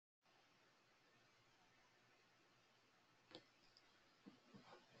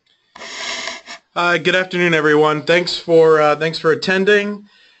Good afternoon, everyone. Thanks for attending.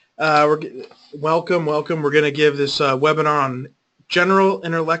 Welcome. We're going to give this webinar on general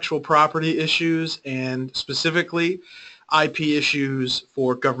intellectual property issues and specifically IP issues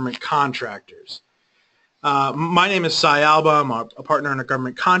for government contractors. My name is Cy Alba. I'm a partner in a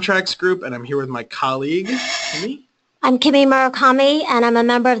government contracts group, and I'm here with my colleague, Kimmy. I'm Kimmy Murakami, and I'm a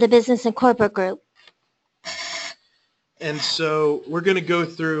member of the Business and Corporate Group. And so we're going to go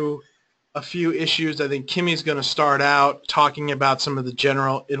through a few issues. I think Kimmy's going to start out talking about some of the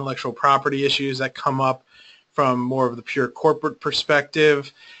general intellectual property issues that come up from more of the pure corporate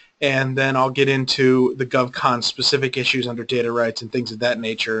perspective, and then I'll get into the GovCon specific issues under data rights and things of that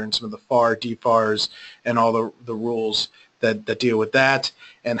nature, and some of the FAR, DFARs, and all the rules that deal with that,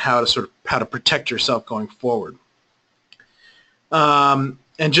 and how to protect yourself going forward. And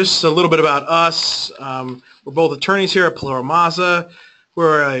just a little bit about us. We're both attorneys here at PilieroMazza.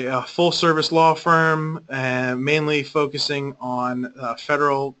 We're a full-service law firm, mainly focusing on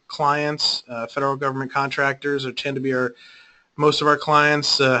federal clients. Federal government contractors tend to be most of our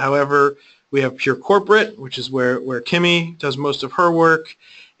clients. However, we have pure corporate, which is where Kimmy does most of her work,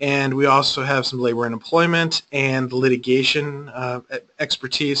 and we also have some labor and employment and litigation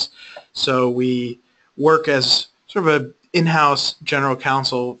expertise. So we work as sort of a in-house general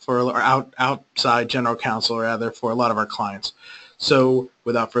counsel outside general counsel rather for a lot of our clients. So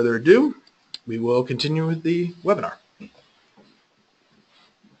without further ado, we will continue with the webinar.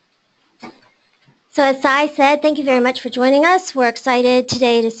 So as Cy said, thank you very much for joining us. We're excited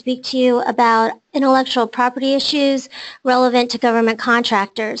today to speak to you about intellectual property issues relevant to government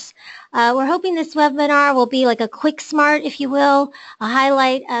contractors. We're hoping this webinar will be like a quick smart, if you will, a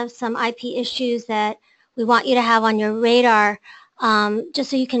highlight of some IP issues that we want you to have on your radar, just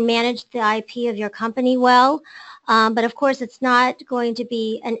so you can manage the IP of your company well. But of course, it's not going to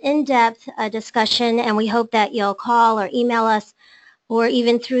be an in-depth discussion, and we hope that you'll call or email us, or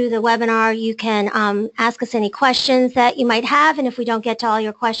even through the webinar, you can ask us any questions that you might have. And if we don't get to all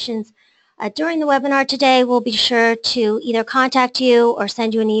your questions during the webinar today, we'll be sure to either contact you or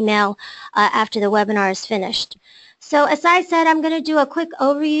send you an email after the webinar is finished. So as I said, I'm going to do a quick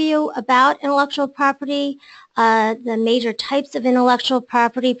overview about intellectual property, the major types of intellectual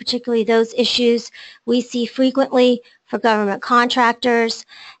property, particularly those issues we see frequently for government contractors.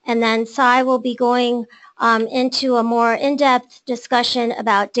 And then Cy will be going into a more in-depth discussion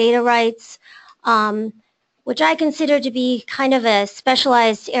about data rights, which I consider to be kind of a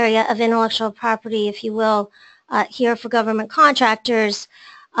specialized area of intellectual property, if you will, here for government contractors,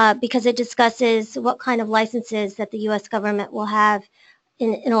 because it discusses what kind of licenses that the U.S. government will have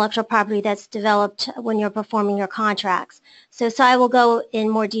in intellectual property that's developed when you're performing your contracts. So Cy will go in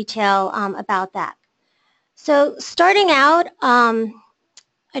more detail about that. So starting out,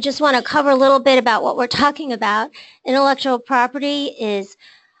 I just want to cover a little bit about what we're talking about. Intellectual property is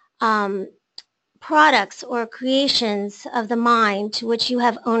products or creations of the mind to which you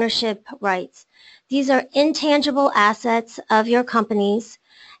have ownership rights. These are intangible assets of your companies,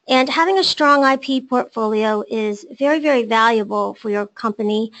 and having a strong IP portfolio is very, very valuable for your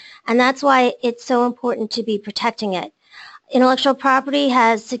company, and that's why it's so important to be protecting it. Intellectual property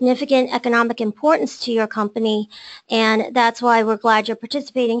has significant economic importance to your company, and that's why we're glad you're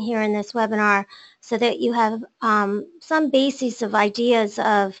participating here in this webinar, so that you have some basis of ideas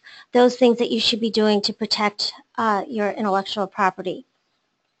of those things that you should be doing to protect your intellectual property.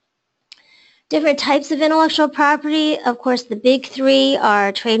 Different types of intellectual property, of course, the big three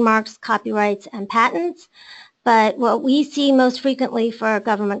are trademarks, copyrights, and patents. But what we see most frequently for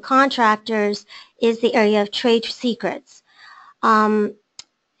government contractors is the area of trade secrets. And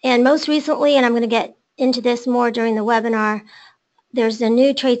most recently, and I'm going to get into this more during the webinar, there's a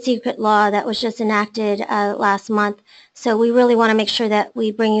new trade secret law that was just enacted last month. So we really want to make sure that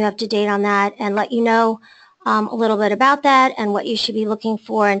we bring you up to date on that and let you know a little bit about that and what you should be looking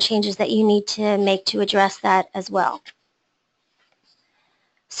for and changes that you need to make to address that as well.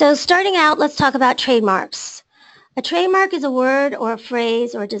 So starting out, let's talk about trademarks. A trademark is a word or a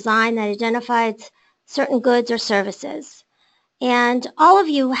phrase or design that identifies certain goods or services. And all of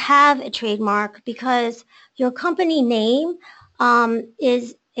you have a trademark because your company name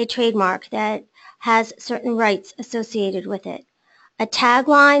is a trademark that has certain rights associated with it. A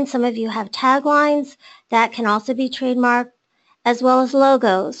tagline, some of you have taglines that can also be trademarked, as well as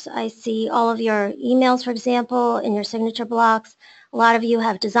logos. I see all of your emails, for example, in your signature blocks. A lot of you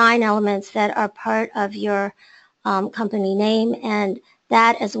have design elements that are part of your company name, and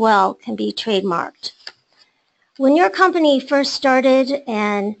that as well can be trademarked. When your company first started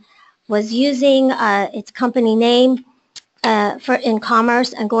and was using its company name in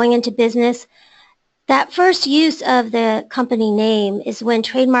commerce and going into business, That first use of the company name is when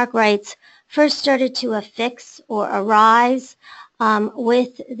trademark rights first started to affix or arise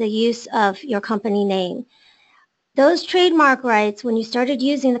with the use of your company name. Those trademark rights, when you started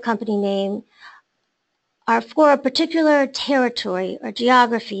using the company name, are for a particular territory or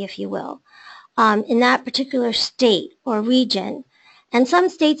geography, if you will, in that particular state or region. And some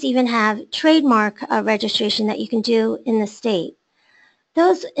states even have trademark registration that you can do in the state.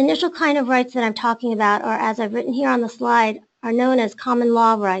 Those initial kind of rights that I'm talking about, or as I've written here on the slide, are known as common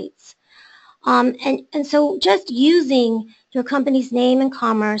law rights. And so just using your company's name in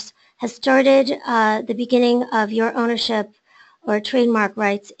commerce has started the beginning of your ownership or trademark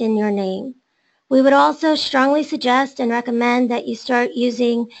rights in your name. We would also strongly suggest and recommend that you start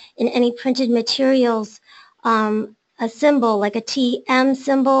using in any printed materials a symbol like a TM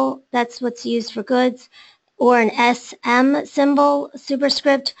symbol. That's what's used for goods, or an SM symbol,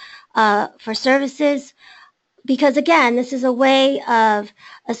 superscript, for services. Because again, this is a way of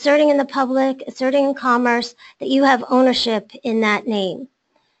asserting in the public, asserting in commerce that you have ownership in that name.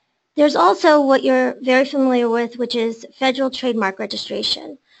 There's also what you're very familiar with, which is federal trademark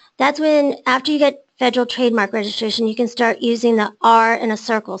registration. That's when, after you get federal trademark registration, you can start using the R in a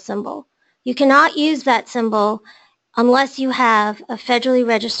circle symbol. You cannot use that symbol unless you have a federally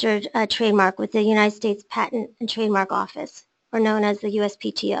registered trademark with the United States Patent and Trademark Office, or known as the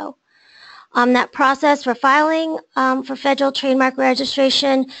USPTO. That process for filing for federal trademark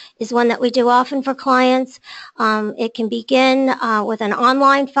registration is one that we do often for clients. It can begin with an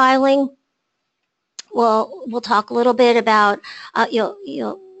online filing. We'll talk a little bit about,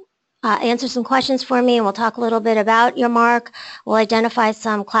 you'll answer some questions for me, and we'll talk a little bit about your mark. We'll identify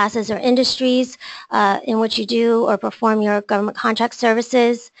some classes or industries in which you do or perform your government contract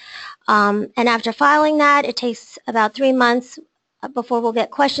services. And after filing that, it takes about 3 months before we'll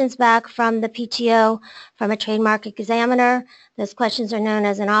get questions back from the PTO, from a trademark examiner. Those questions are known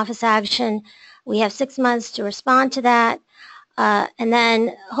as an office action. We have 6 months to respond to that. And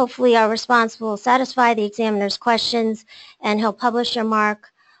then hopefully our response will satisfy the examiner's questions, and he'll publish your mark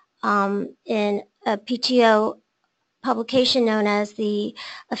in a PTO publication known as the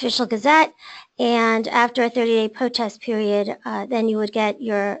Official Gazette. And after a 30-day protest period, then you would get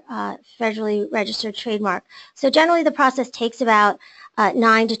your federally registered trademark. So generally the process takes about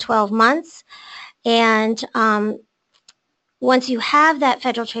 9 to 12 months. And once you have that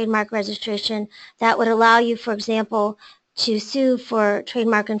federal trademark registration, that would allow you, for example, to sue for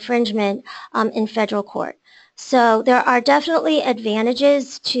trademark infringement in federal court. So there are definitely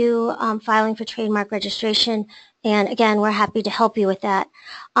advantages to filing for trademark registration, and again, we're happy to help you with that.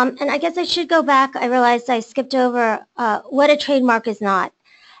 And I guess I should go back. I realized I skipped over what a trademark is not.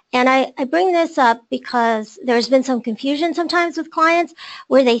 And I bring this up because there's been some confusion sometimes with clients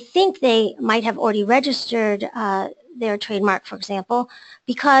where they think they might have already registered their trademark, for example,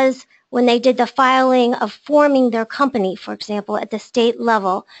 because when they did the filing of forming their company, for example, at the state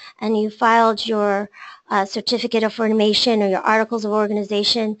level, and you filed your certificate of formation or your articles of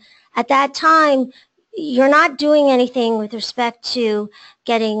organization, at that time, you're not doing anything with respect to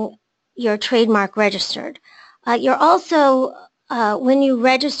getting your trademark registered. You're also, when you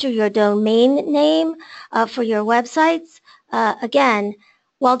register your domain name for your websites, again,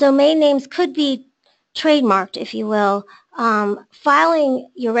 while domain names could be trademarked, if you will, filing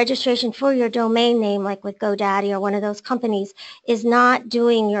your registration for your domain name, like with GoDaddy or one of those companies, is not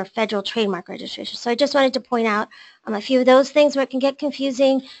doing your federal trademark registration. So I just wanted to point out a few of those things where it can get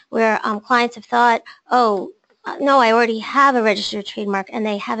confusing, where clients have thought, oh, no, I already have a registered trademark, and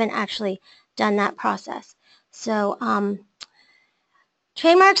they haven't actually done that process. So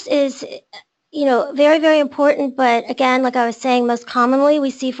trademarks is, very, very important, but again, like I was saying, most commonly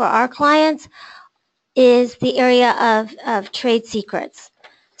we see for our clients is the area of trade secrets.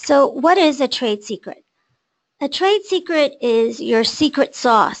 So what is a trade secret? A trade secret is your secret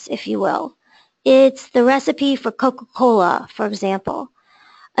sauce, if you will. It's the recipe for Coca-Cola, for example.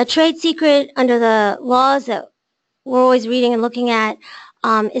 A trade secret under the laws that we're always reading and looking at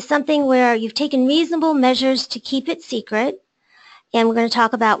is something where you've taken reasonable measures to keep it secret, and we're going to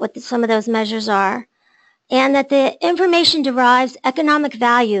talk about what some of those measures are, and that the information derives economic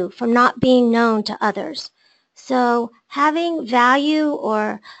value from not being known to others. So having value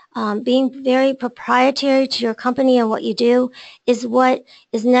or being very proprietary to your company and what you do is what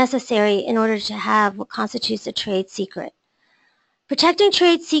is necessary in order to have what constitutes a trade secret. Protecting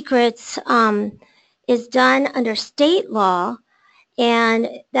trade secrets is done under state law, and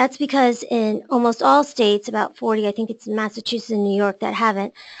that's because in almost all states, about 40, I think it's in Massachusetts and New York that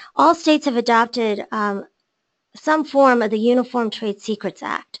haven't, all states have adopted some form of the Uniform Trade Secrets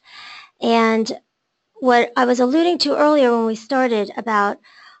Act. And what I was alluding to earlier when we started about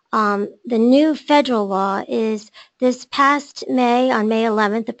the new federal law is this past May, on May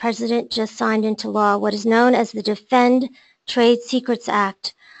 11th, the President just signed into law what is known as the Defend Trade Secrets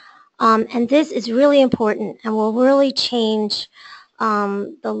Act. And this is really important and will really change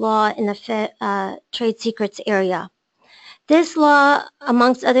the law in the trade secrets area. This law,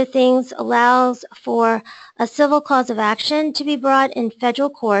 amongst other things, allows for a civil cause of action to be brought in federal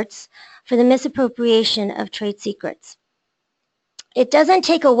courts for the misappropriation of trade secrets. It doesn't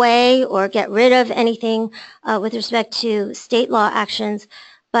take away or get rid of anything with respect to state law actions,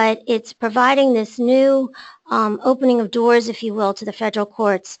 but it's providing this new opening of doors, if you will, to the federal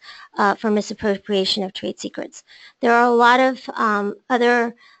courts for misappropriation of trade secrets. There are a lot of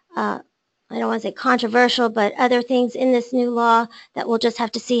other, I don't want to say controversial, but other things in this new law that we'll just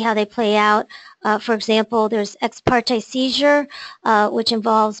have to see how they play out. For example, there's ex parte seizure, which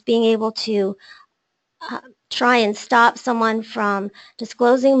involves being able to try and stop someone from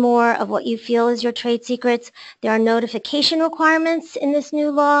disclosing more of what you feel is your trade secrets. There are notification requirements in this new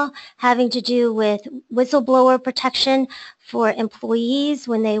law having to do with whistleblower protection for employees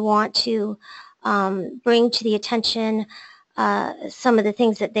when they want to bring to the attention some of the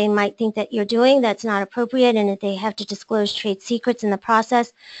things that they might think that you're doing that's not appropriate, and that they have to disclose trade secrets in the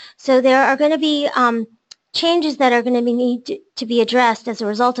process. So there are going to be changes that are going to need to be addressed as a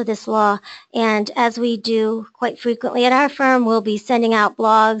result of this law, and as we do quite frequently at our firm, we'll be sending out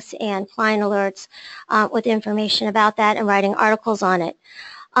blogs and client alerts with information about that and writing articles on it.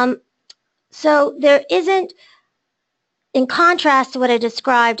 So there isn't, in contrast to what I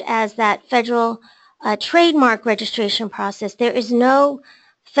described as that federal trademark registration process, there is no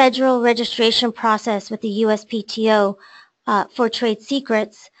federal registration process with the USPTO for trade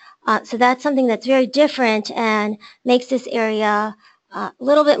secrets. So that's something that's very different and makes this area a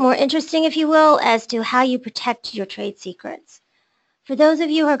little bit more interesting, if you will, as to how you protect your trade secrets. For those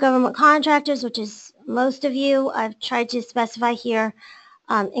of you who are government contractors, which is most of you, I've tried to specify here,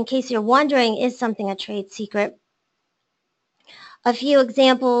 in case you're wondering, is something a trade secret? A few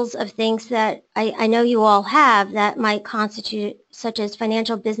examples of things that I know you all have that might constitute, such as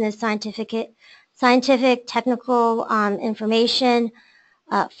financial, business, scientific, technical information,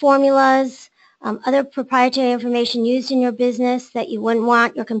 formulas, other proprietary information used in your business that you wouldn't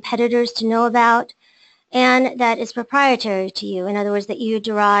want your competitors to know about, and that is proprietary to you. In other words, that you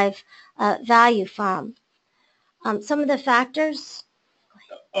derive value from. Some of the factors.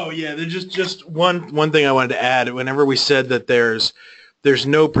 Oh yeah, there's just one thing I wanted to add. Whenever we said that there's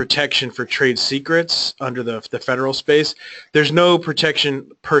no protection for trade secrets under the federal space, there's no protection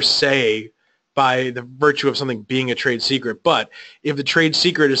per se by the virtue of something being a trade secret. But if the trade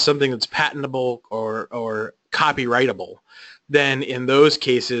secret is something that's patentable or copyrightable, then in those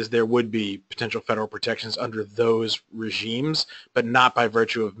cases there would be potential federal protections under those regimes, but not by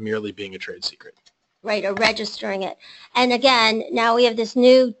virtue of merely being a trade secret. Right, or registering it. And again, now we have this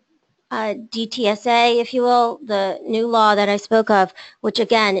new DTSA, if you will, the new law that I spoke of, which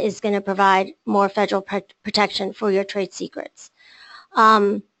again is going to provide more federal protection for your trade secrets.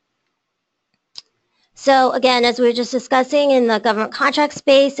 So again, as we were just discussing in the government contract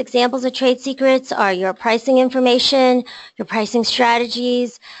space, examples of trade secrets are your pricing information, your pricing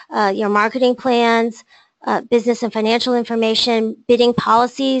strategies, your marketing plans, business and financial information, bidding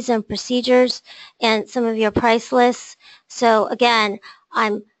policies and procedures, and some of your price lists. So again,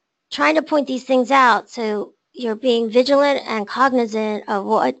 I'm trying to point these things out so you're being vigilant and cognizant of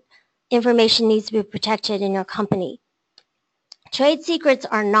what information needs to be protected in your company. Trade secrets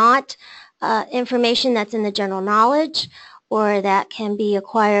are not information that's in the general knowledge or that can be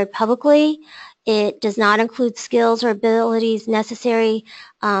acquired publicly. It does not include skills or abilities necessary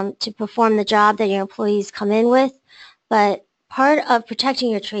to perform the job that your employees come in with. But part of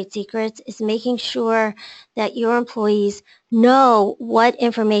protecting your trade secrets is making sure that your employees know what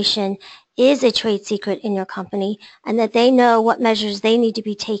information is a trade secret in your company and that they know what measures they need to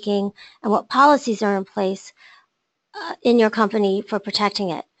be taking and what policies are in place in your company for protecting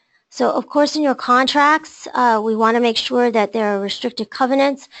it. So, of course, in your contracts, we want to make sure that there are restrictive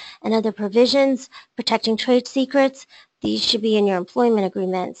covenants and other provisions protecting trade secrets. These should be in your employment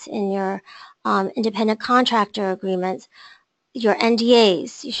agreements, in your independent contractor agreements, your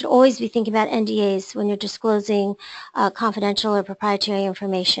NDAs. You should always be thinking about NDAs when you're disclosing confidential or proprietary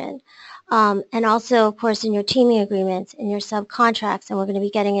information. And also, of course, in your teaming agreements, in your subcontracts, and we're going to be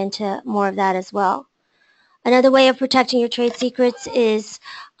getting into more of that as well. Another way of protecting your trade secrets is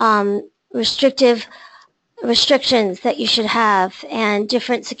restrictions that you should have and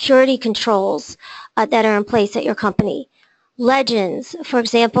different security controls that are in place at your company. legends. For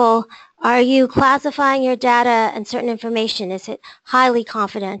example, are you classifying your data and certain information? Is it highly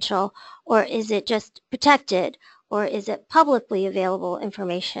confidential, or is it just protected, or is it publicly available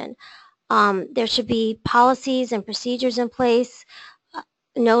information? There should be policies and procedures in place,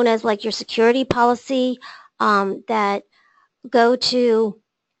 known as like your security policy, that go to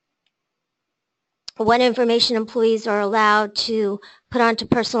what information employees are allowed to put onto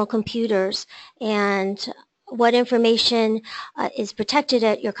personal computers, and what information is protected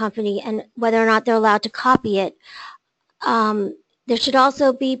at your company, and whether or not they're allowed to copy it. There should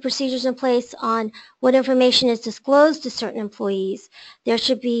also be procedures in place on what information is disclosed to certain employees. There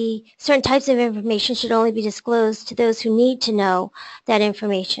should be certain types of information should only be disclosed to those who need to know that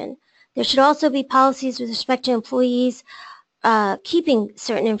information. There should also be policies with respect to employees keeping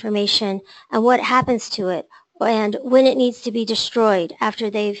certain information and what happens to it, and when it needs to be destroyed after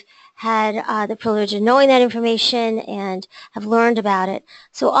they've had the privilege of knowing that information and have learned about it.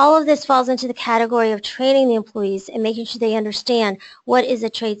 So all of this falls into the category of training the employees and making sure they understand what is a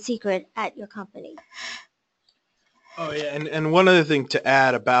trade secret at your company. Oh yeah, and one other thing to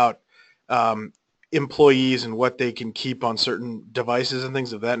add about employees and what they can keep on certain devices and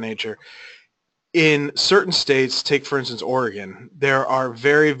things of that nature. In certain states, take for instance Oregon, there are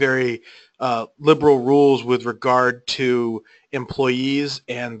very, very liberal rules with regard to employees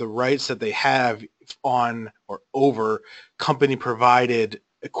and the rights that they have on or over company provided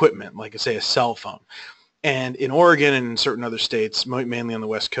equipment, like say a cell phone. And in Oregon and in certain other states, mainly on the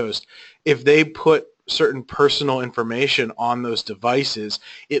West Coast, if they put certain personal information on those devices,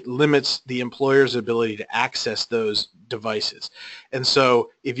 it limits the employer's ability to access those devices. And so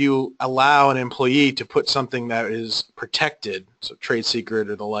if you allow an employee to put something that is protected, so trade secret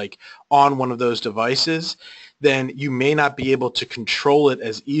or the like, on one of those devices, then you may not be able to control it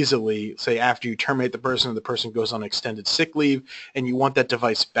as easily, say after you terminate the person goes on extended sick leave and you want that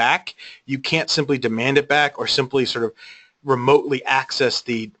device back. You can't simply demand it back or simply sort of remotely access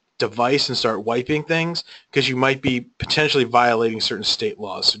the device and start wiping things, because you might be potentially violating certain state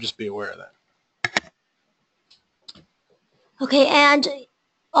laws. So just be aware of that. Okay, and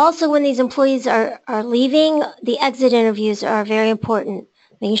also when these employees are leaving, the exit interviews are very important.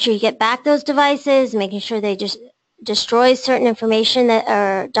 Making sure you get back those devices, making sure they just destroy certain information that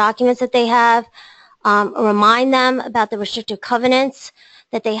or documents that they have, remind them about the restrictive covenants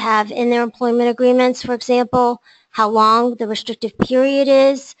that they have in their employment agreements, for example, how long the restrictive period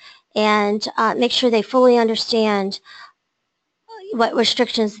is, and make sure they fully understand what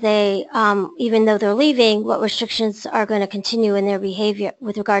restrictions they, even though they're leaving, what restrictions are going to continue in their behavior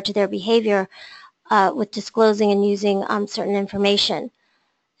with regard to their behavior with disclosing and using certain information.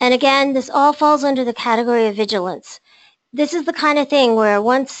 And again, this all falls under the category of vigilance. This is the kind of thing where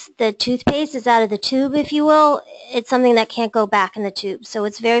once the toothpaste is out of the tube, if you will, it's something that can't go back in the tube. So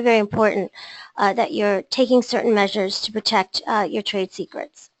it's very, very important that you're taking certain measures to protect your trade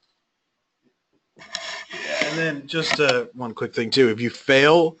secrets. And then just one quick thing too, if you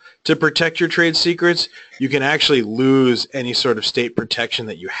fail to protect your trade secrets, you can actually lose any sort of state protection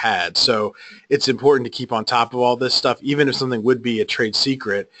that you had. So it's important to keep on top of all this stuff. Even if something would be a trade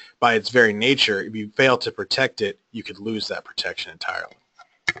secret by its very nature, if you fail to protect it, you could lose that protection entirely.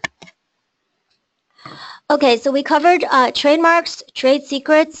 Okay, so we covered trademarks, trade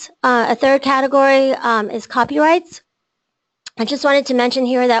secrets. A third category is copyrights. I just wanted to mention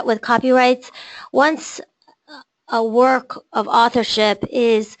here that with copyrights, once a work of authorship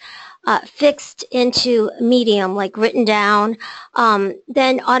is fixed into medium, like written down,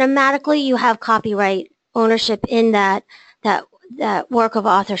 then automatically you have copyright ownership in that work of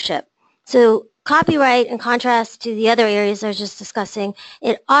authorship. So copyright, in contrast to the other areas I was just discussing,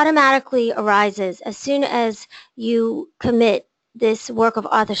 it automatically arises as soon as you commit this work of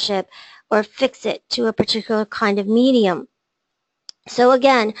authorship or fix it to a particular kind of medium. So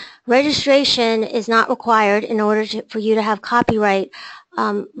again, registration is not required in order for you to have copyright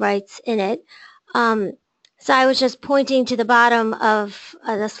rights in it. So I was just pointing to the bottom of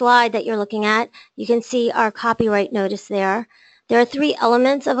the slide that you're looking at. You can see our copyright notice there. There are three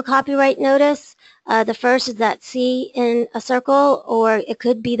elements of a copyright notice. The first is that C in a circle, or it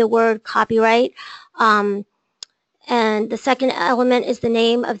could be the word copyright. And the second element is the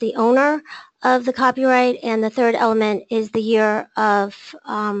name of the owner of the copyright, and the third element is the year of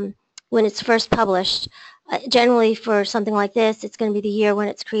when it's first published. Generally for something like this, it's going to be the year when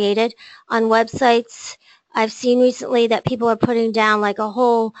it's created. On websites, I've seen recently that people are putting down like a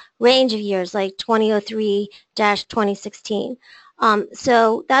whole range of years, like 2003-2016.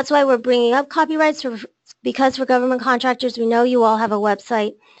 So that's why we're bringing up copyrights because for government contractors, we know you all have a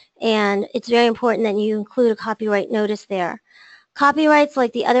website, and it's very important that you include a copyright notice there. Copyrights,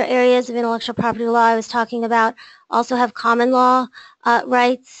 like the other areas of intellectual property law I was talking about, also have common law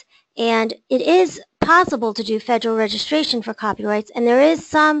rights, and it is possible to do federal registration for copyrights, and there is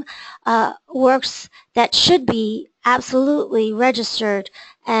some works that should be absolutely registered,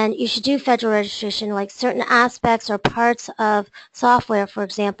 and you should do federal registration, like certain aspects or parts of software, for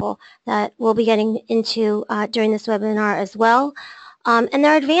example, that we'll be getting into during this webinar as well. And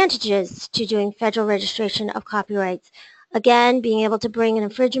there are advantages to doing federal registration of copyrights. Again, being able to bring an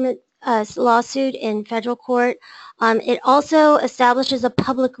infringement lawsuit in federal court. It also establishes a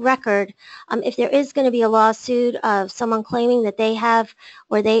public record. If there is going to be a lawsuit of someone claiming that they have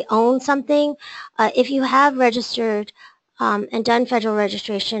or they own something, if you have registered and done federal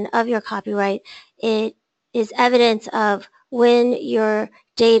registration of your copyright, it is evidence of when your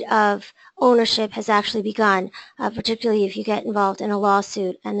date of ownership has actually begun, particularly if you get involved in a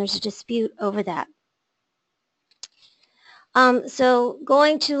lawsuit and there's a dispute over that. So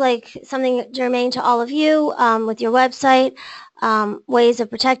going to like something germane to all of you with your website, ways of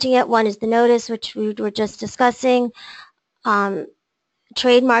protecting it. One is the notice, which we were just discussing.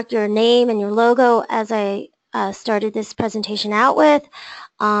 Trademark your name and your logo, as I started this presentation out with.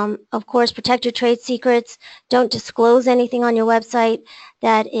 Of course, protect your trade secrets. Don't disclose anything on your website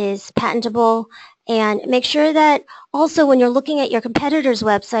that is patentable. And make sure that also when you're looking at your competitors'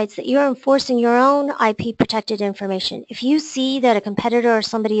 websites that you're enforcing your own IP protected information. If you see that a competitor or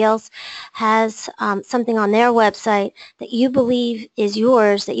somebody else has something on their website that you believe is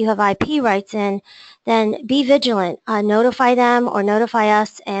yours, that you have IP rights in, then be vigilant. Notify them or notify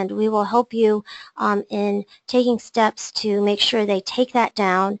us, and we will help you in taking steps to make sure they take that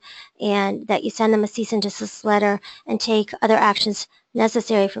down and that you send them a cease and desist letter and take other actions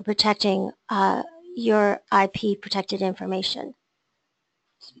necessary for protecting your IP protected information.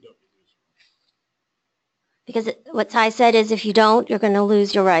 Because what Ty said is if you don't, you're going to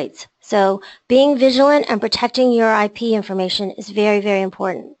lose your rights. So being vigilant and protecting your IP information is very, very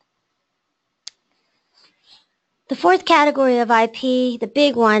important. The fourth category of IP, the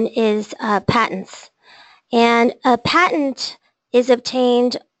big one, is patents. And a patent is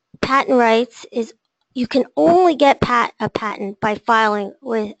obtained, patent rights is, you can only get a patent by filing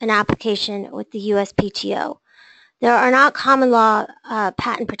with an application with the USPTO. There are not common law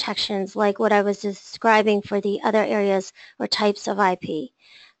patent protections like what I was describing for the other areas or types of IP.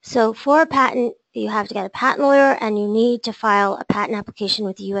 So for a patent, you have to get a patent lawyer and you need to file a patent application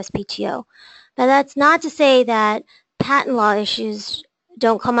with the USPTO. Now that's not to say that patent law issues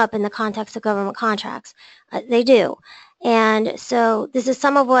don't come up in the context of government contracts. They do. And so this is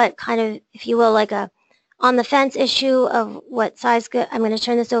some of what kind of, if you will, like a on the fence issue of what Cy's I'm going to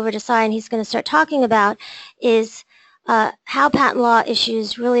turn this over to Cy and he's going to start talking about is how patent law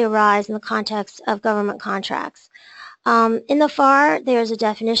issues really arise in the context of government contracts. In the FAR, there's a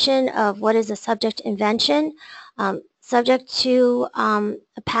definition of what is a subject invention, subject to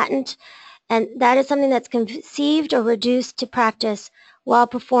a patent, and that is something that's conceived or reduced to practice while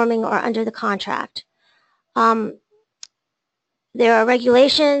performing or under the contract. There are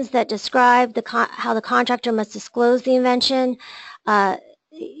regulations that describe how the contractor must disclose the invention.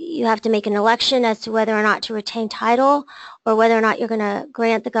 You have to make an election as to whether or not to retain title or whether or not you're going to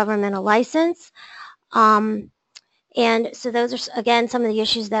grant the government a license. And so those are, again, some of the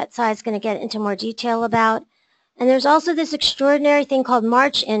issues that Cy is going to get into more detail about. And there's also this extraordinary thing called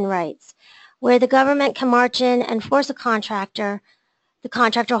march-in rights, where the government can march in and force a contractor, the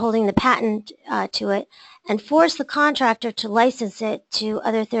contractor holding the patent to it, and force the contractor to license it to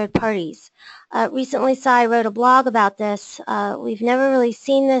other third parties. Recently, Cy wrote a blog about this. We've never really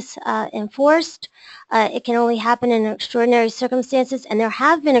seen this enforced. It can only happen in extraordinary circumstances, and there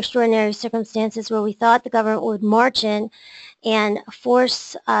have been extraordinary circumstances where we thought the government would march in and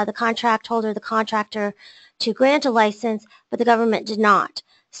force the contract holder, the contractor, to grant a license, but the government did not.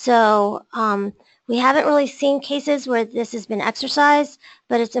 So we haven't really seen cases where this has been exercised,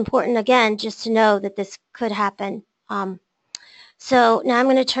 but it's important, again, just to know that this could happen. So now I'm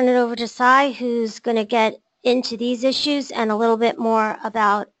going to turn it over to Cy, who's going to get into these issues and a little bit more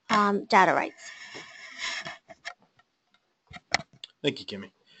about data rights. Thank you,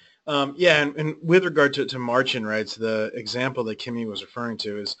 Kimmy. Yeah, and with regard to march-in rights, the example that Kimmy was referring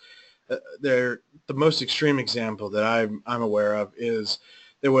to is the most extreme example that I'm aware of is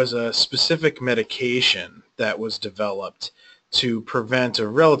there was a specific medication that was developed to prevent a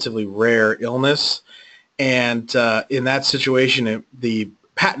relatively rare illness, and in that situation, the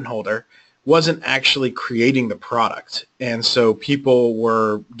patent holder wasn't actually creating the product. And so people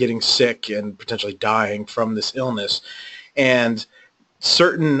were getting sick and potentially dying from this illness. And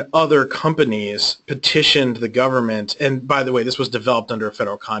certain other companies petitioned the government, and by the way, this was developed under a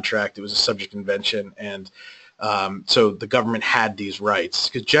federal contract. It was a subject invention, and so the government had these rights,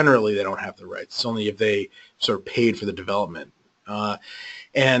 because generally they don't have the rights. It's only if they sort of paid for the development.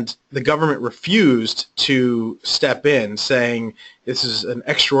 And the government refused to step in, saying this is an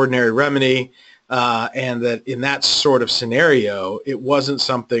extraordinary remedy, and that in that sort of scenario, it wasn't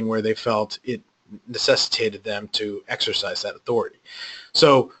something where they felt it necessitated them to exercise that authority.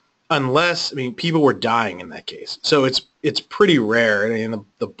 So unless, I mean, people were dying in that case. So it's pretty rare. And in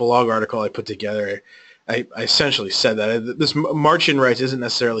the blog article I put together, I essentially said that this march-in rights isn't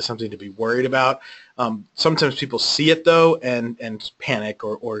necessarily something to be worried about. Sometimes people see it though and panic,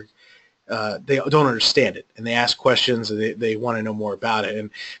 or they don't understand it, and they ask questions, and they want to know more about it. And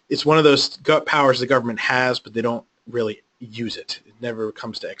it's one of those powers the government has, but they don't really use it. It never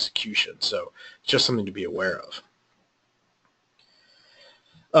comes to execution. So it's just something to be aware of.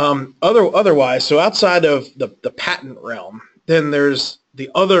 Otherwise, so outside of the patent realm, then there's the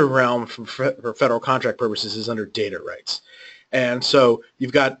other realm for federal contract purposes is under data rights. And so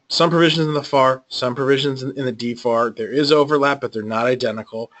you've got some provisions in the FAR, some provisions in the DFAR. There is overlap, but they're not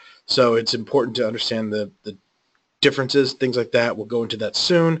identical. So it's important to understand the differences, things like that. We'll go into that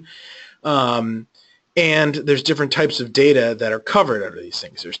soon. And there's different types of data that are covered under these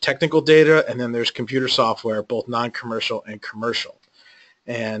things. There's technical data, and then there's computer software, both non-commercial and commercial,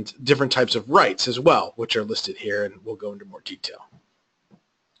 and different types of rights as well, which are listed here, and we'll go into more detail.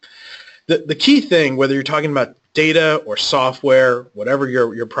 The key thing, whether you're talking about data or software, whatever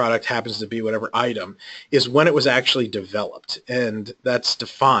your product happens to be, whatever item, is when it was actually developed. And that's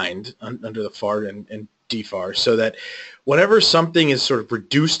defined under the FAR and DFAR, so that whenever something is sort of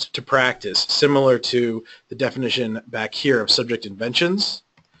reduced to practice, similar to the definition back here of subject inventions,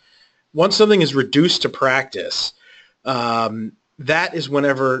 once something is reduced to practice, that is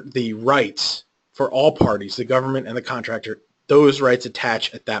whenever the rights for all parties, the government and the contractor, those rights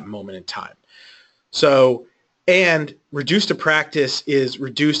attach at that moment in time. So, and reduced to practice is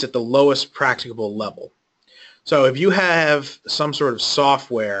reduced at the lowest practicable level. So if you have some sort of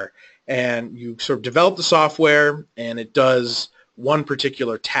software and you sort of develop the software and it does one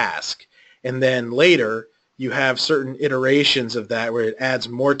particular task, and then later you have certain iterations of that where it adds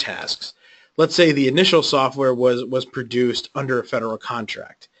more tasks. Let's say the initial software was produced under a federal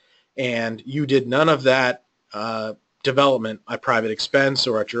contract, and you did none of that development at private expense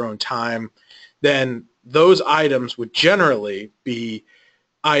or at your own time, then those items would generally be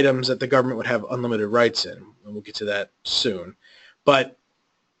items that the government would have unlimited rights in, and we'll get to that soon, but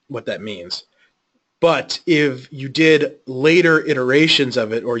what that means. But if you did later iterations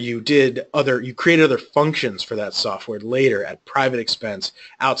of it, or you created other functions for that software later at private expense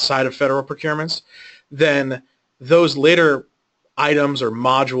outside of federal procurements, then those later items or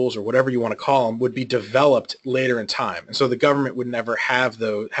modules or whatever you want to call them would be developed later in time. And so the government would never have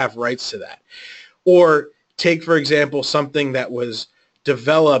rights to that. Or take, for example, something that was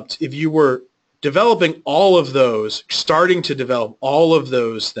developed, if you were developing all of those, starting to develop all of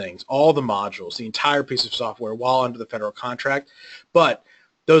those things, all the modules, the entire piece of software while under the federal contract, but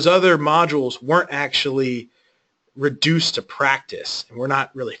those other modules weren't actually reduced to practice and were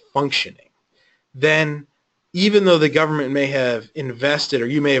not really functioning, then even though the government may have invested, or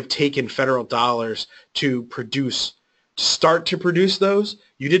you may have taken federal dollars to start to produce those,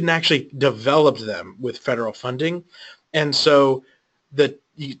 you didn't actually develop them with federal funding. And so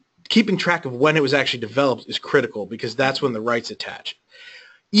keeping track of when it was actually developed is critical, because that's when the rights attach.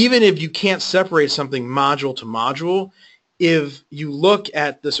 Even if you can't separate something module to module, if you look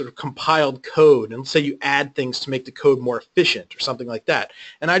at the sort of compiled code, and let's say you add things to make the code more efficient or something like that,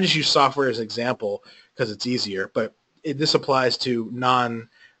 and I just use software as an example because it's easier, but this applies to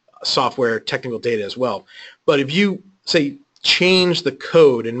non-software technical data as well. But if you, say, change the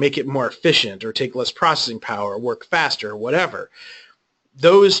code and make it more efficient, or take less processing power, or work faster, or whatever,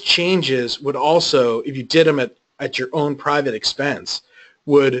 those changes would also, if you did them at your own private expense,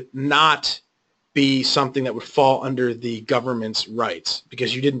 would not be something that would fall under the government's rights,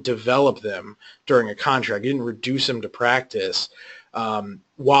 because you didn't develop them during a contract. You didn't reduce them to practice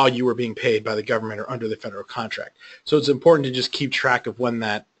while you were being paid by the government or under the federal contract. So it's important to just keep track of when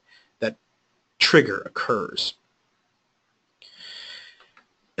that trigger occurs.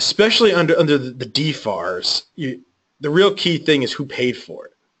 Especially under the DFARs, the real key thing is who paid for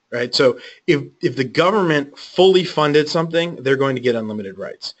it, right? So if the government fully funded something, they're going to get unlimited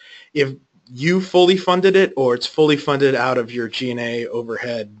rights. If you fully funded it or it's fully funded out of your G&A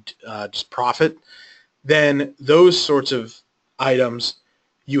overhead just profit, then those sorts of items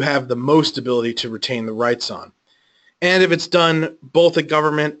you have the most ability to retain the rights on. And if it's done both at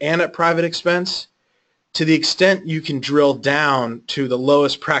government and at private expense, to the extent you can drill down to the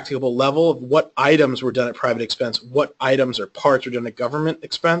lowest practicable level of what items were done at private expense, what items or parts were done at government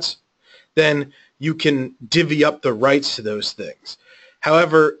expense, then you can divvy up the rights to those things.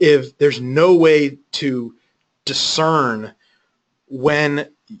 However, if there's no way to discern when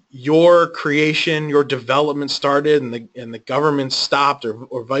your creation, your development started and the government stopped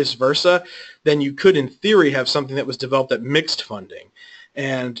or vice versa, then you could in theory have something that was developed at mixed funding.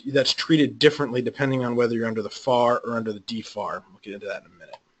 And that's treated differently depending on whether you're under the FAR or under the DFAR. We'll get into that in a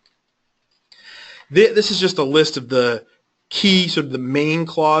minute. This is just a list of the key, sort of the main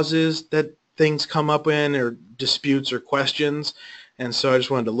clauses that things come up in, or disputes or questions. And so I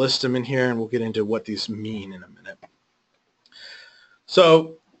just wanted to list them in here, and we'll get into what these mean in a minute.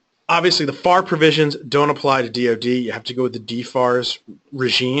 So obviously the FAR provisions don't apply to DoD. You have to go with the DFAR's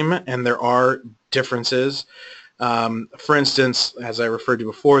regime, and there are differences. For instance, as I referred to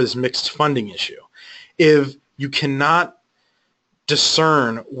before, this mixed funding issue. If you cannot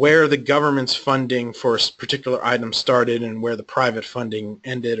discern where the government's funding for a particular item started and where the private funding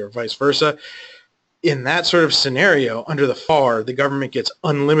ended or vice versa, in that sort of scenario, under the FAR, the government gets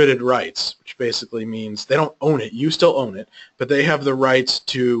unlimited rights, which basically means they don't own it. You still own it, but they have the rights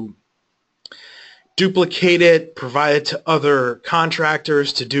to duplicate it, provide it to other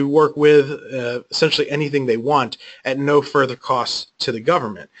contractors to do work with, essentially anything they want at no further cost to the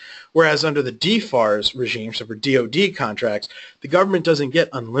government. Whereas under the DFAR's regime, so for DoD contracts, the government doesn't get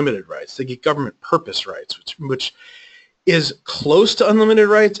unlimited rights. They get government purpose rights, which is close to unlimited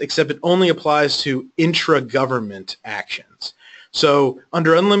rights, except it only applies to intra-government actions. So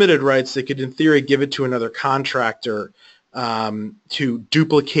under unlimited rights, they could in theory give it to another contractor to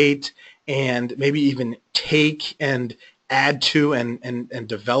duplicate and maybe even take and add to and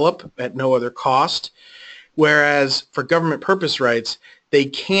develop at no other cost. Whereas for government purpose rights, they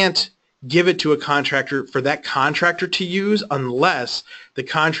can't give it to a contractor for that contractor to use unless the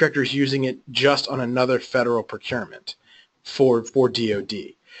contractor is using it just on another federal procurement for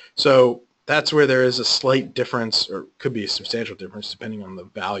DoD. So that's where there is a slight difference, or could be a substantial difference depending on the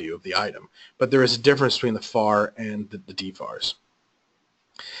value of the item. But there is a difference between the FAR and the DFARs.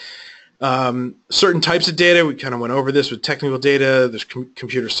 Certain types of data, we kind of went over this with technical data. There's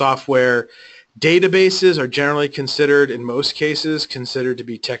computer software. Databases are generally considered, in most cases, considered to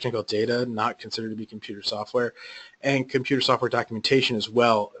be technical data, not considered to be computer software. And computer software documentation as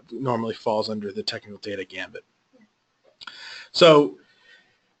well normally falls under the technical data gambit. So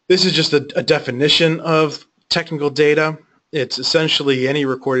this is just a definition of technical data. It's essentially any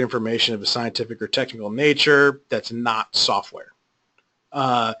recorded information of a scientific or technical nature that's not software.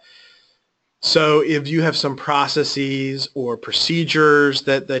 So if you have some processes or procedures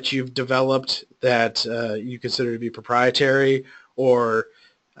that you've developed that you consider to be proprietary, or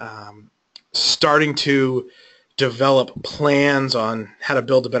starting to develop plans on how to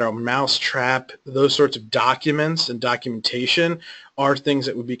build a better mousetrap, those sorts of documents and documentation are things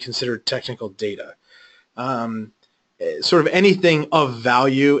that would be considered technical data. Sort of anything of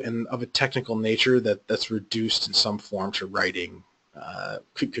value and of a technical nature that's reduced in some form to writing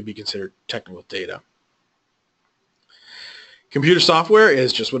could be considered technical data. Computer software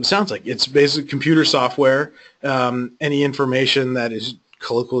is just what it sounds like. It's basically computer software, any information that is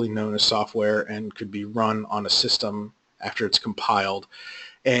colloquially known as software and could be run on a system after it's compiled.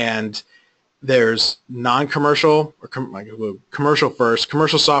 And there's non-commercial, or commercial first.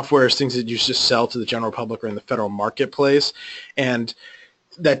 Commercial software is things that you just sell to the general public or in the federal marketplace. And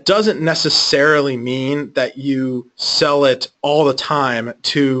that doesn't necessarily mean that you sell it all the time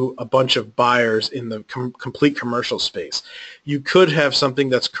to a bunch of buyers in the complete commercial space. You could have something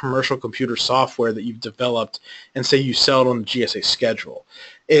that's commercial computer software that you've developed and say you sell it on the GSA schedule.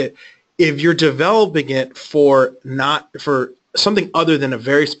 If you're developing it for something other than a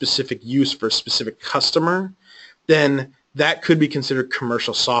very specific use for a specific customer, then that could be considered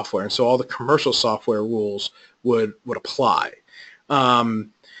commercial software. And so all the commercial software rules would apply.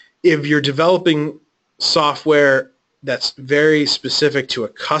 If you're developing software that's very specific to a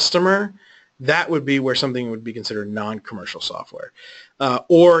customer, that would be where something would be considered non-commercial software.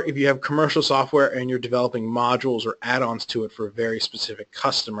 Or if you have commercial software and you're developing modules or add-ons to it for a very specific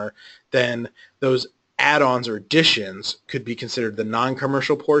customer, then those add-ons or additions could be considered the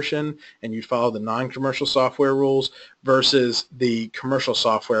non-commercial portion, and you'd follow the non-commercial software rules versus the commercial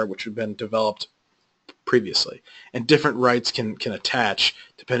software, which have been developed previously. And different rights can attach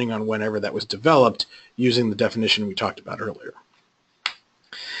depending on whenever that was developed using the definition we talked about earlier.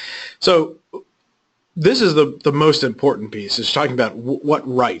 So this is the most important piece, is talking about what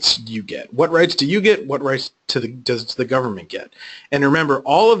rights do you get. What rights do you get? What rights does the government get? And remember,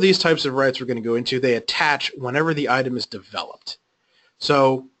 all of these types of rights we're going to go into, they attach whenever the item is developed.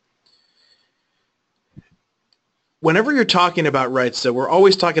 So whenever you're talking about rights, so we're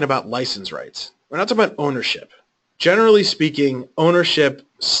always talking about license rights. We're not talking about ownership. Generally speaking, ownership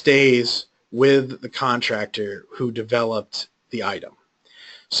stays with the contractor who developed the item.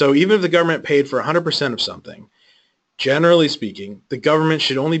 So even if the government paid for 100% of something, generally speaking, the government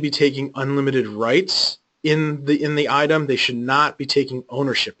should only be taking unlimited rights in the item. They should not be taking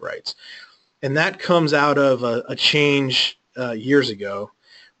ownership rights. And that comes out of a change years ago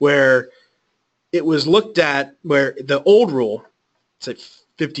where it was looked at, where the old rule, it's like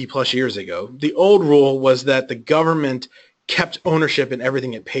 50 plus years ago, the old rule was that the government kept ownership in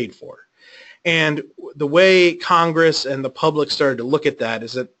everything it paid for. And the way Congress and the public started to look at that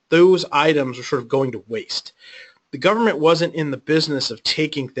is that those items were sort of going to waste. The government wasn't in the business of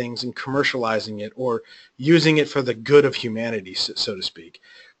taking things and commercializing it or using it for the good of humanity, so to speak.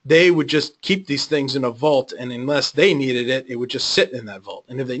 They would just keep these things in a vault, and unless they needed it, it would just sit in that vault.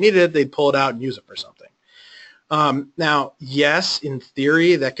 And if they needed it, they'd pull it out and use it for something. Now, yes, in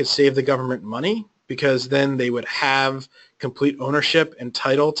theory, that could save the government money, because then they would have complete ownership and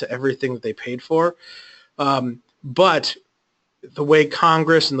title to everything that they paid for. But the way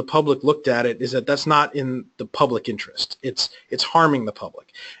Congress and the public looked at it is that that's not in the public interest. It's harming the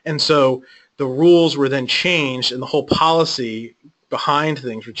public. And so the rules were then changed, and the whole policy behind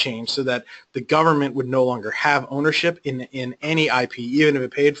things were changed so that the government would no longer have ownership in any IP, even if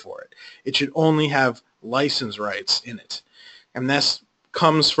it paid for it. It should only have license rights in it. And this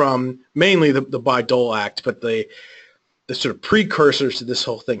comes from mainly the Bayh-Dole Act, but the sort of precursors to this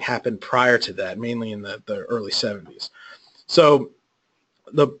whole thing happened prior to that, mainly in the early 70s. So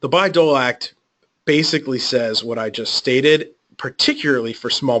the Bayh-Dole Act basically says what I just stated, particularly for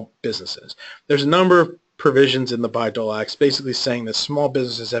small businesses. There's a number of provisions in the Bayh-Dole Act basically saying that small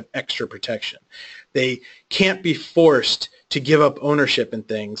businesses have extra protection. They can't be forced to give up ownership in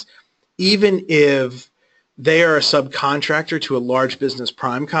things, even if they are a subcontractor to a large business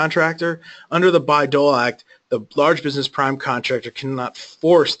prime contractor. Under the Bayh-Dole Act, the large business prime contractor cannot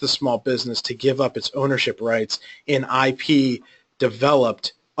force the small business to give up its ownership rights in IP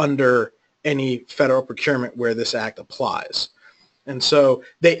developed under any federal procurement where this act applies. And so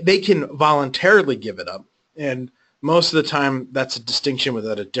they can voluntarily give it up. And most of the time, that's a distinction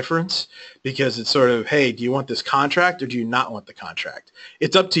without a difference, because it's sort of, hey, do you want this contract or do you not want the contract?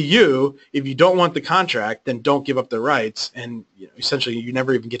 It's up to you. If you don't want the contract, then don't give up the rights, and essentially you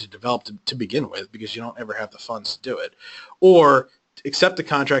never even get to develop to begin with, because you don't ever have the funds to do it. Or accept the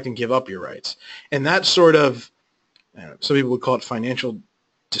contract and give up your rights. And that sort of, some people would call it financial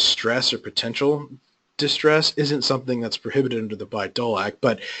distress or potential distress, isn't something that's prohibited under the Bayh-Dole Act.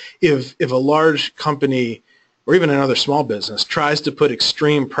 But if a large company or even another small business tries to put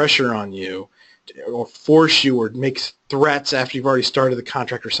extreme pressure on you or force you or make threats after you've already started the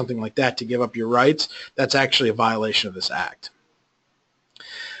contract or something like that to give up your rights, that's actually a violation of this act.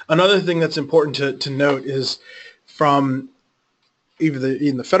 Another thing that's important to note is, from either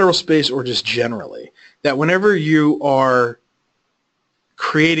in the federal space or just generally, that whenever you are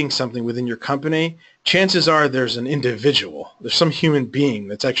creating something within your company, chances are there's an individual, there's some human being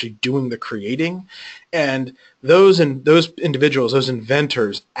that's actually doing the creating, and those individuals, those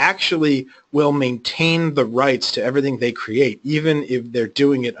inventors, actually will maintain the rights to everything they create, even if they're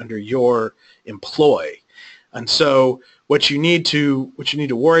doing it under your employ. And so what you need to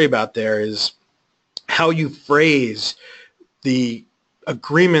worry about there is how you phrase the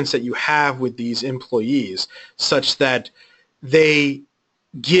agreements that you have with these employees, such that they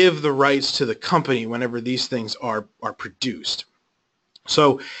give the rights to the company whenever these things are produced.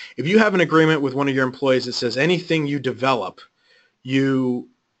 So if you have an agreement with one of your employees that says anything you develop, you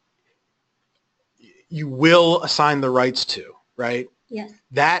will assign the rights to, right? Yes.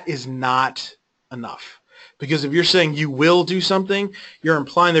 That is not enough. Because if you're saying you will do something, you're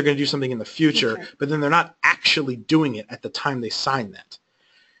implying they're going to do something in the future, but then they're not actually doing it at the time they sign that.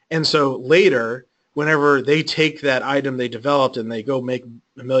 And so later, whenever they take that item they developed and they go make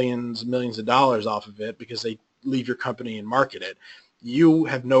millions and millions of dollars off of it because they leave your company and market it, you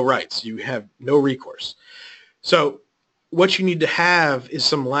have no rights. You have no recourse. So what you need to have is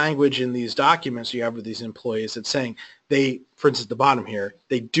some language in these documents you have with these employees that's saying they, for instance, at the bottom here,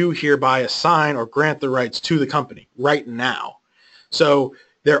 they do hereby assign or grant the rights to the company right now. So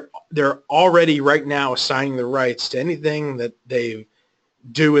they're already right now assigning the rights to anything that they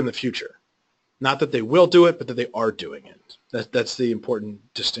do in the future. Not that they will do it, but that they are doing it. That's the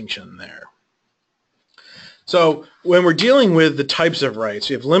important distinction there. So when we're dealing with the types of rights,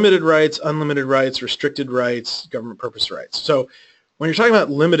 we have limited rights, unlimited rights, restricted rights, government purpose rights. So when you're talking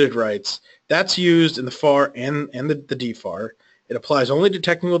about limited rights, that's used in the FAR and the DFAR. It applies only to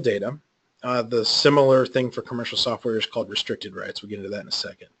technical data. The similar thing for commercial software is called restricted rights. We'll get into that in a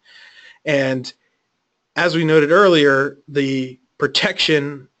second. And as we noted earlier, the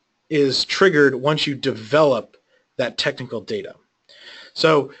protection is triggered once you develop that technical data.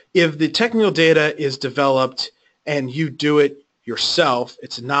 So if the technical data is developed and you do it yourself,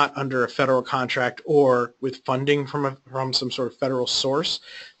 it's not under a federal contract or with funding from some sort of federal source,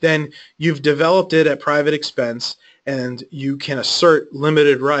 then you've developed it at private expense and you can assert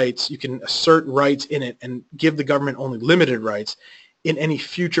limited rights. You can assert rights in it and give the government only limited rights in any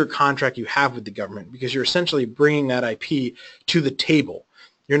future contract you have with the government, because you're essentially bringing that IP to the table.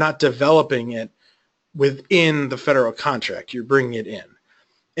 You're not developing it within the federal contract. You're bringing it in.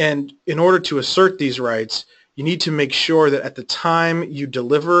 And in order to assert these rights, you need to make sure that at the time you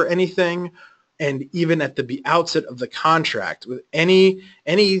deliver anything, and even at the outset of the contract, with any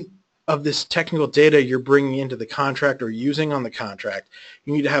of this technical data you're bringing into the contract or using on the contract,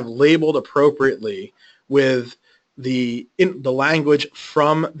 you need to have labeled appropriately with the language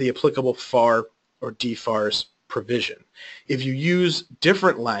from the applicable FAR or DFAR's provision. If you use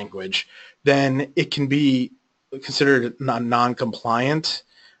different language, then it can be considered a non-compliant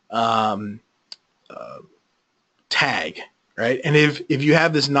tag, right? And if you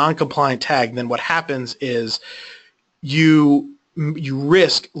have this non-compliant tag, then what happens is you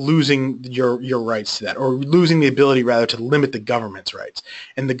risk losing your rights to that, or losing the ability rather to limit the government's rights,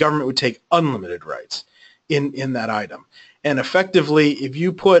 and the government would take unlimited rights in that item. And effectively, if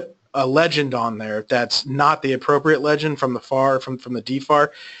you put a legend on there that's not the appropriate legend from the FAR, from the DFAR,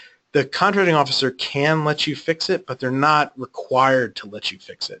 the contracting officer can let you fix it, but they're not required to let you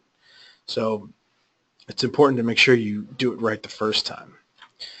fix it. So it's important to make sure you do it right the first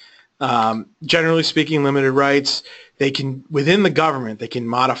time. Generally speaking, limited rights, they can, within the government, they can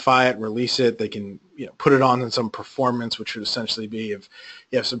modify it, release it, they can put it on in some performance, which would essentially be if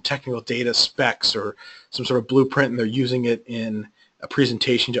you have some technical data specs or some sort of blueprint and they're using it in a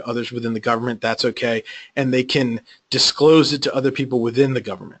presentation to others within the government, that's okay. And they can disclose it to other people within the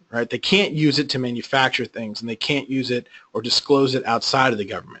government, right? They can't use it to manufacture things, and they can't use it or disclose it outside of the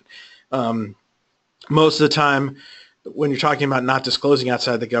government. Most of the time, when you're talking about not disclosing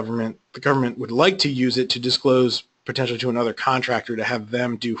outside the government would like to use it to disclose potentially to another contractor to have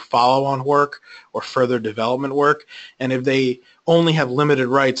them do follow-on work or further development work. And if they only have limited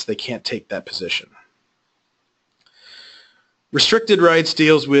rights, they can't take that position. Restricted rights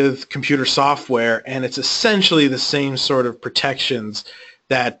deals with computer software, and it's essentially the same sort of protections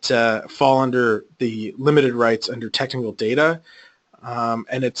that fall under the limited rights under technical data.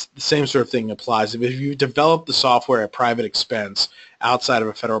 And it's the same sort of thing applies. If you develop the software at private expense outside of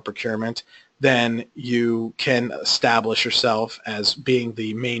a federal procurement, then you can establish yourself as being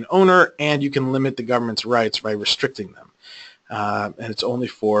the main owner, and you can limit the government's rights by restricting them. And it's only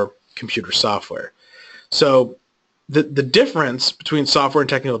for computer software. So the difference between software and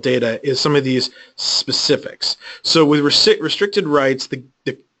technical data is some of these specifics. So with restricted rights, the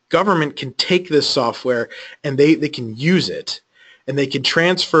government can take this software and they can use it, and they can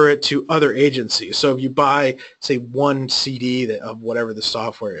transfer it to other agencies. So if you buy, say, one CD of whatever the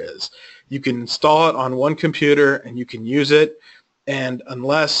software is, you can install it on one computer and you can use it, and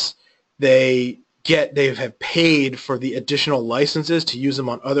unless they have paid for the additional licenses to use them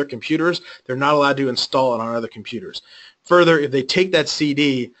on other computers, they're not allowed to install it on other computers. Further, if they take that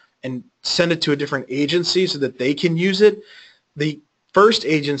CD and send it to a different agency so that they can use it, the first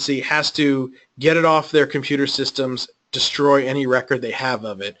agency has to get it off their computer systems, destroy any record they have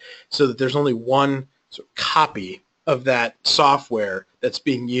of it, so that there's only one sort of copy of that software that's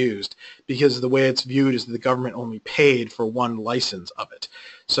being used, because the way it's viewed is that the government only paid for one license of it.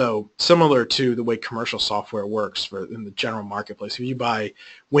 So similar to the way commercial software works in the general marketplace. If you buy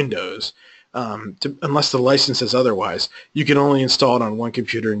Windows, unless the license says otherwise, you can only install it on one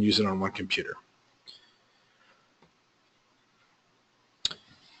computer and use it on one computer.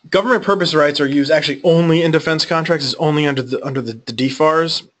 Government purpose rights are used actually only in defense contracts, is only under the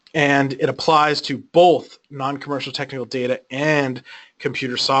DFARS, and it applies to both non-commercial technical data and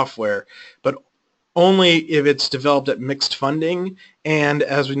computer software, but only if it's developed at mixed funding, and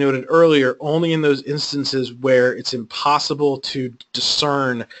as we noted earlier, only in those instances where it's impossible to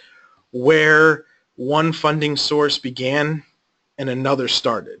discern where one funding source began and another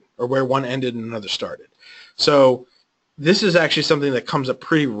started, or where one ended and another started. So this is actually something that comes up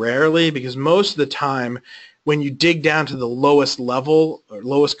pretty rarely, because most of the time when you dig down to the lowest level or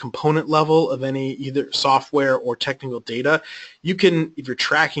lowest component level of any either software or technical data, you can, if you're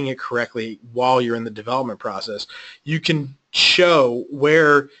tracking it correctly while you're in the development process, you can show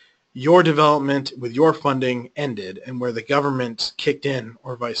where your development with your funding ended and where the government kicked in,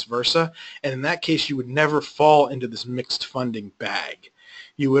 or vice versa. And in that case, you would never fall into this mixed funding bag.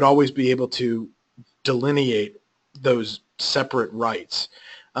 You would always be able to delineate those separate rights.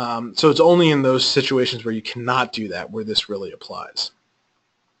 So it's only in those situations where you cannot do that where this really applies.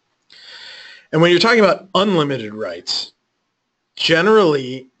 And when you're talking about unlimited rights,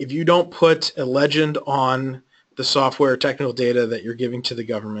 generally, if you don't put a legend on the software or technical data that you're giving to the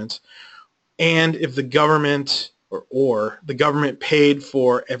government, and if the government or the government paid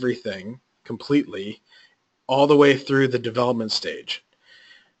for everything completely all the way through the development stage,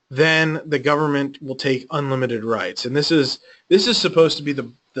 then the government will take unlimited rights. And this is supposed to be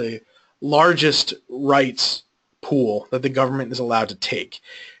the largest rights pool that the government is allowed to take.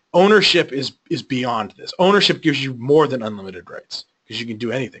 Ownership is beyond this. Ownership gives you more than unlimited rights, because you can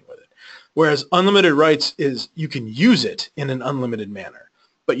do anything with it. Whereas unlimited rights is you can use it in an unlimited manner,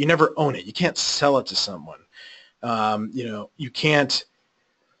 but you never own it. You can't sell it to someone. You can't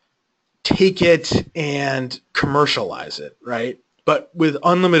take it and commercialize it, right? But with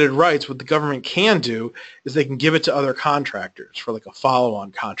unlimited rights, what the government can do is they can give it to other contractors for like a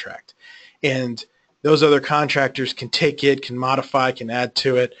follow-on contract. And those other contractors can take it, can modify, can add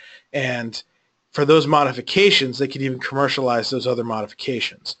to it. And for those modifications, they could even commercialize those other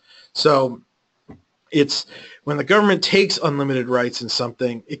modifications. So it's when the government takes unlimited rights in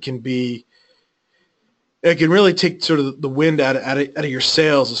something, it can really take sort of the wind out of your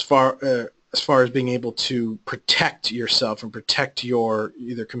sails as far as being able to protect yourself and protect your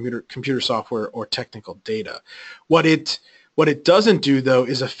either computer software or technical data. What it doesn't do, though,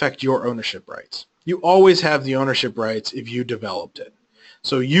 is affect your ownership rights. You always have the ownership rights if you developed it.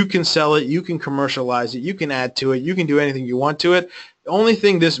 So you can sell it, you can commercialize it, you can add to it, you can do anything you want to it. The only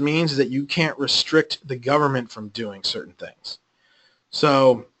thing this means is that you can't restrict the government from doing certain things.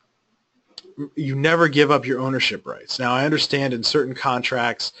 So you never give up your ownership rights. Now, I understand in certain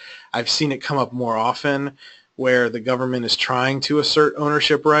contracts, I've seen it come up more often where the government is trying to assert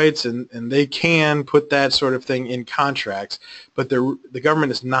ownership rights, and they can put that sort of thing in contracts, but the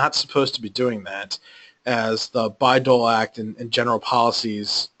government is not supposed to be doing that, as the Bayh-Dole Act and general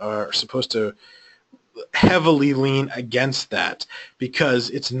policies are supposed to heavily lean against that, because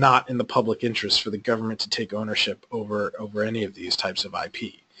it's not in the public interest for the government to take ownership over any of these types of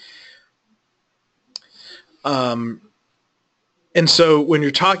IP. And so when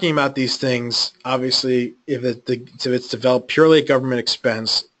you're talking about these things, obviously, if it's developed purely at government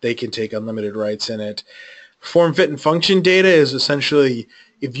expense, they can take unlimited rights in it. Form, fit, and function data is essentially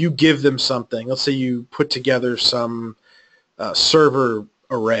if you give them something. Let's say you put together some server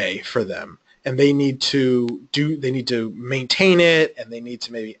array for them, and they need to maintain it, and they need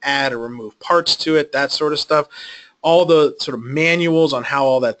to maybe add or remove parts to it, that sort of stuff. All the sort of manuals on how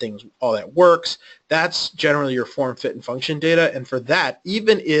all that works, that's generally your form, fit, and function data. And for that,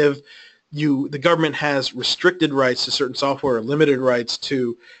 even if the government has restricted rights to certain software or limited rights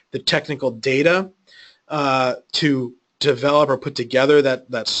to the technical data to develop or put together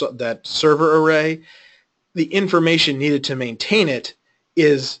that server array, the information needed to maintain it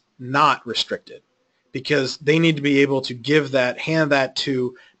is not restricted, because they need to be able to hand that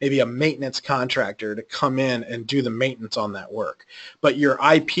to maybe a maintenance contractor to come in and do the maintenance on that work. But your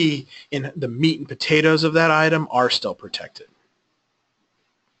IP in the meat and potatoes of that item are still protected.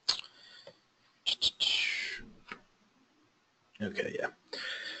 Okay, yeah.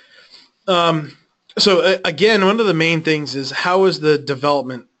 So again, one of the main things is how is the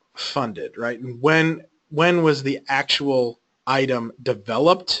development funded, right? And when was the actual item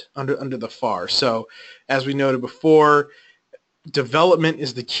developed under the FAR? So as we noted before, development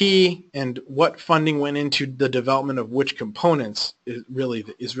is the key, and what funding went into the development of which components is really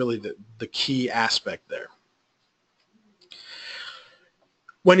the key aspect there.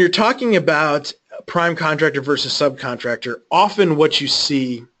 When you're talking about prime contractor versus subcontractor, often what you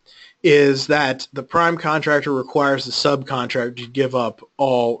see is that the prime contractor requires the subcontractor to give up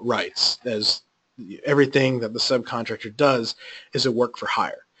all rights, as everything that the subcontractor does is a work for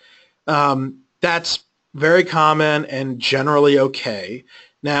hire. That's very common and generally okay.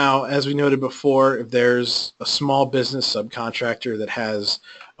 Now, as we noted before, if there's a small business subcontractor that has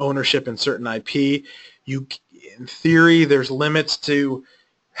ownership in certain IP, in theory, there's limits to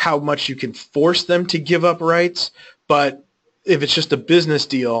how much you can force them to give up rights, but if it's just a business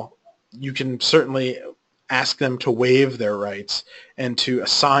deal, you can certainly ask them to waive their rights and to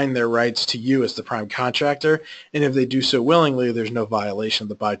assign their rights to you as the prime contractor. And if they do so willingly, there's no violation of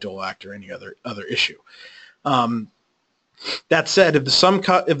the Buy-Dole Act or any other issue. That said, if the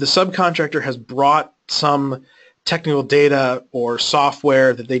subcontractor has brought some technical data or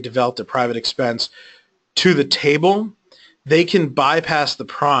software that they developed at private expense to the table, they can bypass the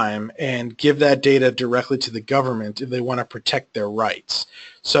prime and give that data directly to the government if they want to protect their rights.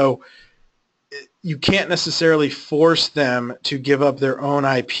 So you can't necessarily force them to give up their own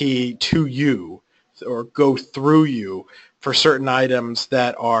IP to you or go through you for certain items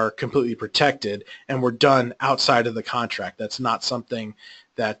that are completely protected and were done outside of the contract. That's not something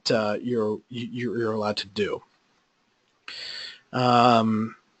that you're allowed to do.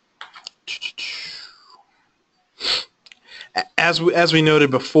 As we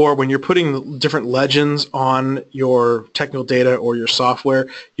noted before, when you're putting different legends on your technical data or your software,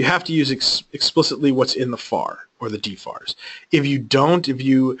 you have to use explicitly what's in the FAR or the DFARs. If you don't, if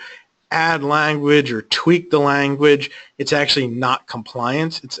you add language or tweak the language, it's actually not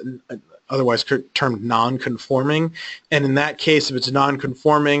compliant. It's otherwise termed non-conforming. And in that case, if it's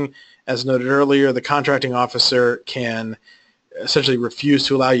non-conforming, as noted earlier, the contracting officer can essentially refuse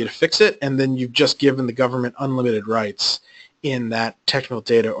to allow you to fix it, and then you've just given the government unlimited rights in that technical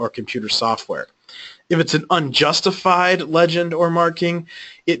data or computer software. If it's an unjustified legend or marking,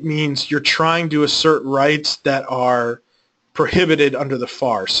 it means you're trying to assert rights that are prohibited under the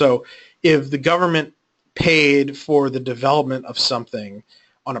FAR. So if the government paid for the development of something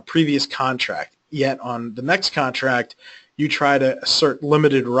on a previous contract, yet on the next contract you try to assert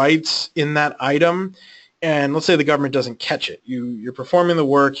limited rights in that item, and let's say the government doesn't catch it. You're performing the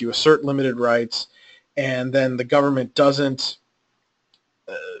work, you assert limited rights, and then the government doesn't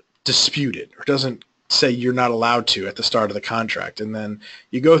dispute it or doesn't say you're not allowed to at the start of the contract, and then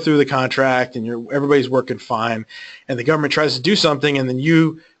you go through the contract and everybody's working fine, and the government tries to do something, and then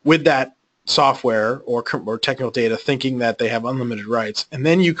you, with that software or technical data, thinking that they have unlimited rights, and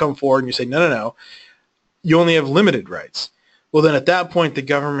then you come forward and you say, no, you only have limited rights. Well, then at that point the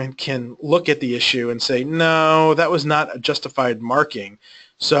government can look at the issue and say, no, that was not a justified marking,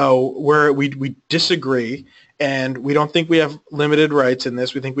 so we disagree, and we don't think we have limited rights in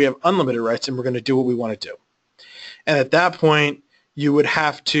this. We think we have unlimited rights, and we're going to do what we want to do. And at that point, you would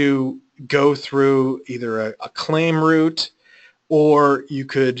have to go through either a claim route, or you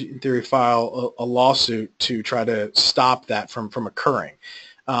could, in theory, file a lawsuit to try to stop that from occurring.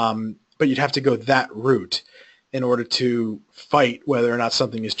 But you'd have to go that route in order to fight whether or not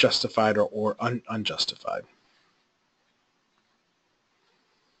something is justified or unjustified.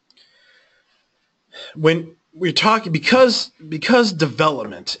 When we're talking, because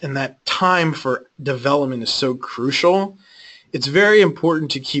development and that time for development is so crucial, it's very important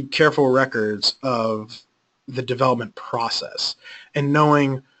to keep careful records of the development process and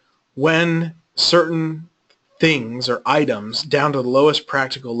knowing when certain things or items down to the lowest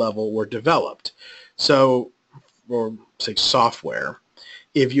practical level were developed. So, or say software,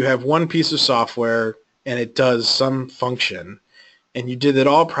 if you have one piece of software and it does some function and you did it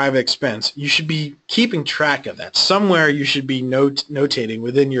all private expense, you should be keeping track of that. Somewhere you should be notating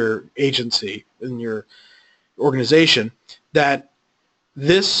within your agency, in your organization, that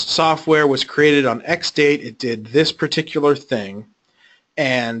this software was created on X date, it did this particular thing,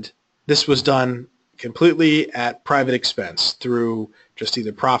 and this was done completely at private expense through just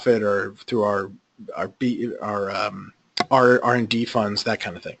either profit or through our R&D funds, that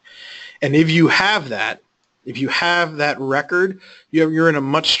kind of thing. And if you have that record, you're in a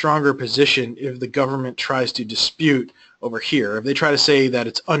much stronger position if the government tries to dispute over here. If they try to say that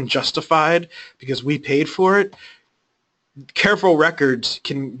it's unjustified because we paid for it, careful records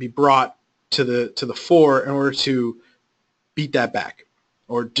can be brought to the fore in order to beat that back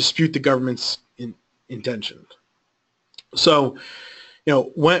or dispute the government's intentions. So,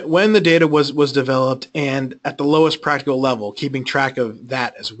 when the data was developed and at the lowest practical level, keeping track of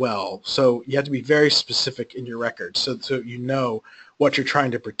that as well. So you have to be very specific in your records so you know what you're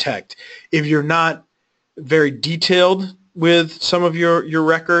trying to protect. If you're not very detailed with some of your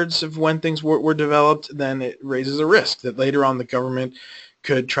records of when things were developed, then it raises a risk that later on the government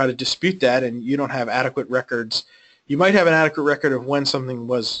could try to dispute that and you don't have adequate records. You might have an adequate record of when something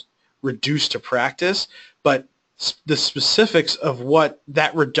was reduced to practice, but the specifics of what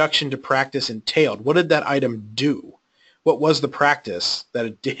that reduction to practice entailed. What did that item do? What was the practice that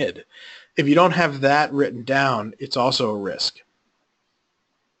it did? If you don't have that written down, it's also a risk.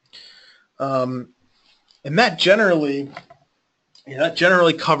 And that generally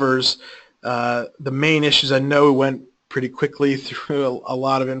covers the main issues. I know we went pretty quickly through a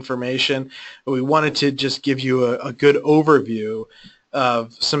lot of information, but we wanted to just give you a good overview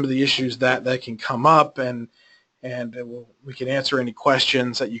of some of the issues that can come up, and we can answer any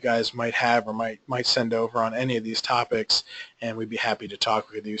questions that you guys might have or might send over on any of these topics, and we'd be happy to talk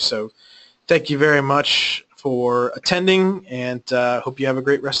with you. So thank you very much for attending, and hope you have a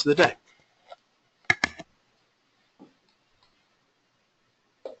great rest of the day.